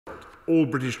all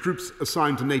British troops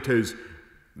assigned to NATO's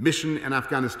mission in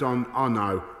Afghanistan are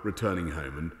now returning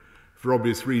home. And for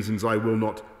obvious reasons, I will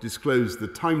not disclose the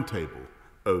timetable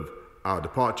of our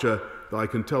departure, though I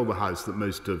can tell the House that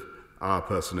most of our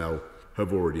personnel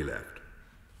have already left.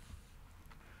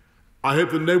 I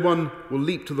hope that no one will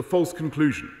leap to the false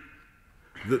conclusion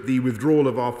that the withdrawal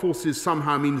of our forces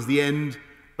somehow means the end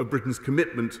of Britain's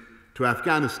commitment to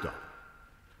Afghanistan.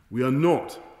 We are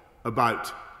not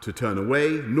about to turn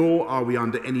away, nor are we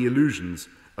under any illusions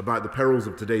about the perils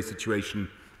of today's situation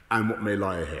and what may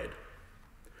lie ahead.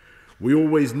 We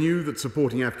always knew that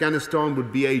supporting Afghanistan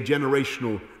would be a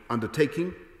generational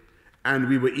undertaking, and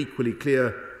we were equally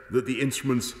clear that the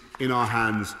instruments in our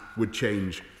hands would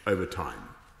change over time.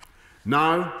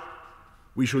 Now,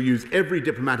 we shall use every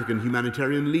diplomatic and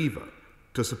humanitarian lever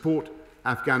to support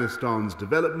Afghanistan's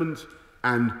development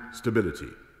and stability.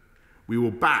 We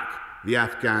will back the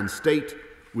Afghan state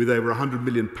with over £100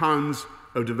 million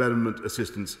of development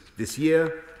assistance this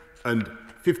year and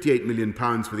 £58 million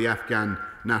for the Afghan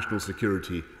National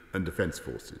Security and Defence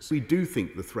Forces. We do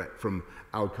think the threat from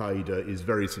Al-Qaeda is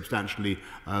very substantially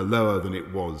lower than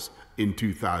it was in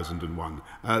 2001.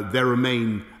 There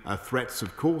remain threats,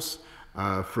 of course,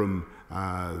 from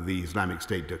the Islamic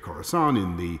State de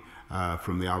Khorasan,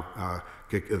 from the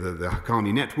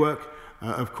Haqqani network.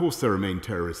 Of course, there remain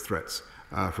terrorist threats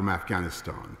from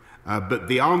Afghanistan. But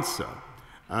the answer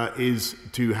is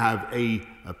to have a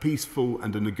peaceful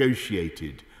and a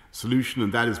negotiated solution,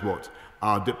 and that is what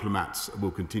our diplomats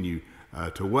will continue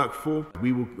to work for.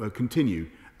 We will continue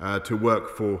to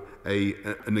work for a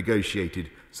negotiated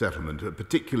settlement,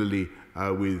 particularly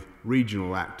with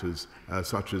regional actors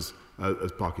such as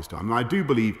Pakistan. And I do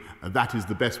believe that is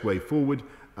the best way forward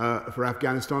for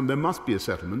Afghanistan. There must be a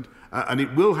settlement, and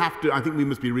it will have to, I think we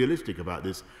must be realistic about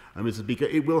this, Mr. Speaker,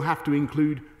 it will have to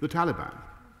include the Taliban.